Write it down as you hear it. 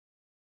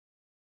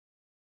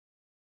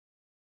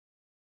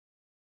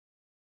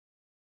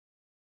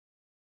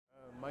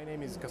My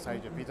name is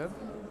Kasaija Peter,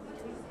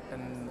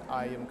 and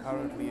I am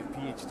currently a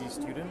PhD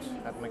student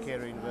at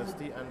Makerere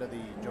University under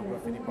the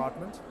Geography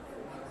Department.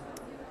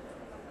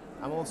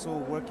 I'm also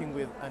working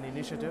with an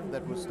initiative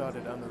that was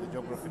started under the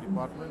Geography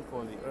Department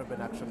called the Urban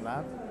Action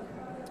Lab,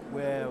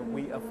 where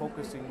we are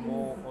focusing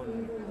more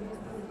on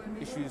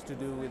issues to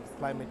do with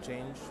climate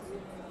change,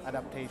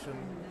 adaptation,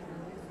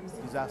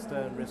 disaster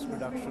and risk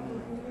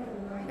reduction,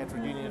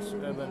 heterogeneous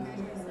urban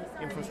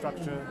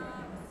infrastructure,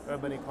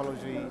 urban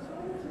ecology,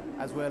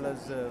 as well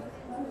as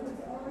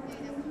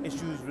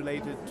issues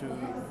related to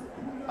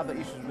other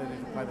issues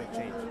related to climate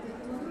change.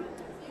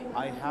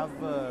 I have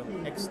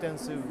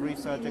extensive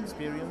research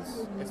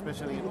experience,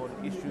 especially on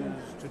issues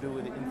to do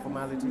with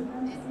informality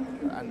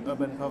and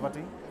urban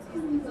poverty.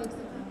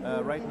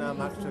 Right now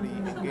I'm actually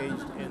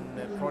engaged in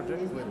a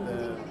project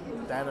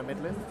with Diana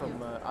Midland from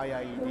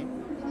IIED.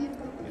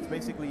 It's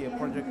basically a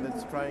project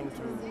that's trying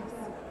to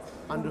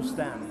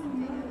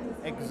understand,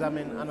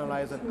 examine,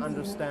 analyze and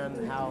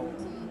understand how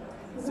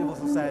civil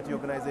society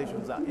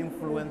organizations are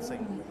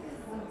influencing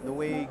the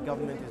way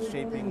government is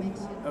shaping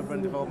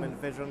urban development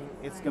vision,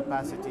 its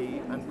capacity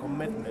and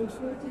commitment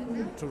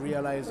to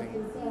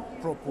realizing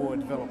pro-poor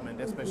development,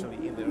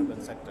 especially in the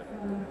urban sector.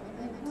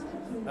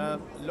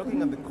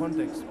 Looking at the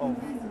context of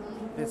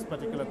this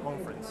particular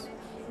conference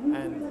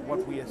and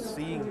what we are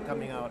seeing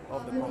coming out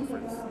of the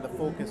conference, the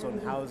focus on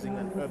housing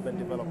and urban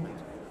development,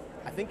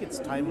 I think it's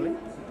timely.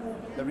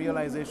 The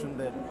realization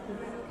that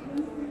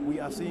we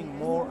are seeing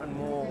more and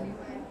more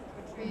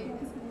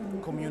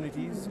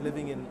communities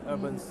living in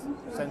urban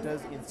centers,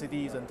 in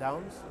cities and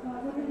towns.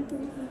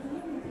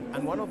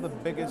 And one of the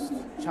biggest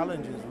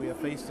challenges we are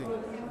facing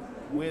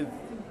with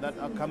that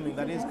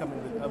is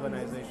coming with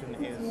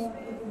urbanization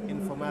is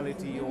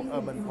informality or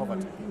urban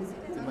poverty.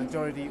 The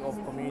majority of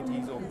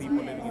communities or people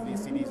living in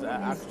these cities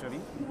are actually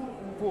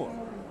poor.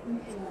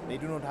 They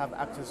do not have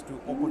access to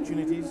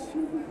opportunities.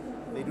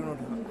 They do not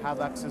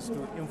have access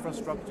to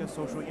infrastructure,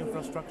 social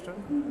infrastructure.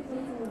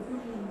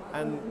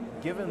 And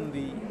given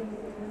the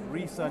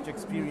research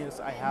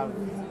experience I have,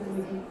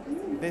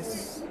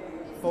 this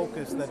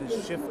focus that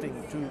is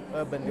shifting to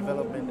urban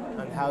development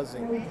and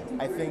housing,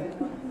 I think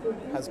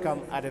has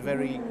come at a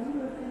very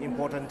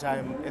important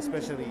time,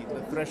 especially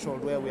the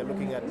threshold where we are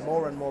looking at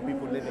more and more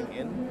people living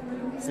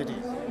in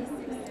cities.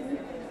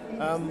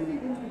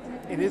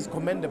 It is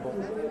commendable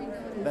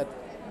that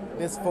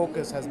this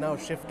focus has now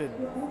shifted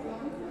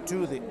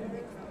to the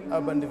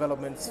urban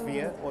development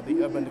sphere or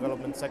the urban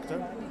development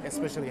sector,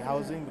 especially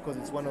housing, because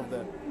it's one of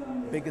the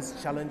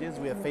biggest challenges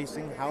we are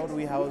facing. How do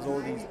we house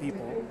all these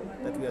people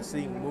that we are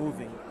seeing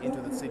moving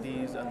into the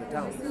cities and the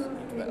towns,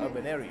 into the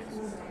urban areas?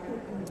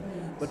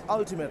 But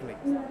ultimately,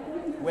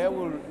 where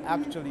will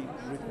actually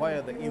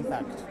require the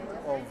impact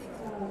of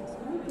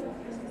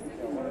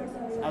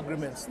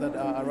agreements that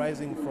are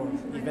arising from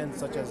events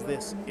such as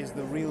this is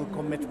the real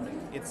commitment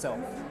itself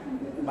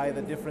by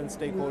the different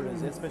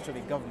stakeholders, especially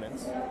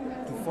governments,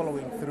 to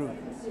following through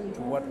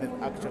to what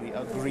they've actually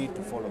agreed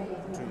to follow,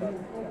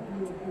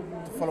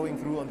 to following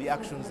through on the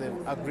actions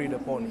they've agreed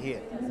upon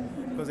here.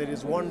 Because it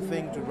is one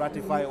thing to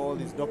ratify all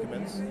these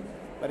documents,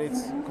 but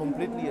it's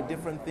completely a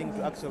different thing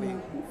to actually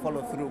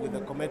follow through with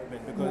the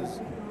commitment,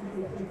 because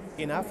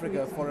in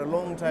Africa, for a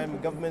long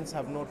time, governments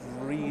have not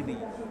really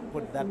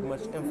put that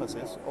much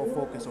emphasis or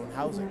focus on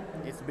housing.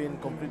 It's been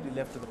completely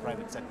left to the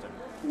private sector.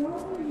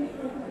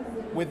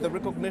 With the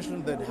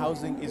recognition that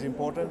housing is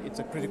important, it's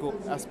a critical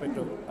aspect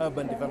of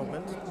urban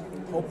development,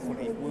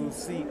 hopefully we'll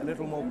see a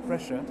little more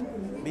pressure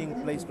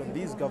being placed on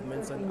these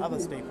governments and other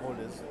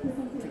stakeholders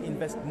to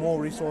invest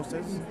more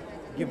resources,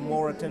 give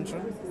more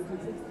attention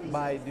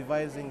by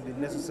devising the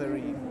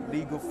necessary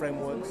legal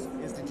frameworks,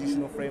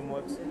 institutional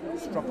frameworks,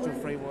 structural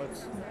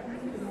frameworks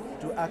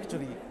to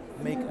actually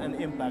make an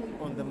impact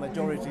on the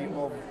majority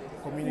of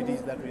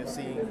communities that we are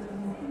seeing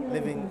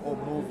living or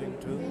moving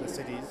to the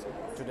cities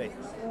today.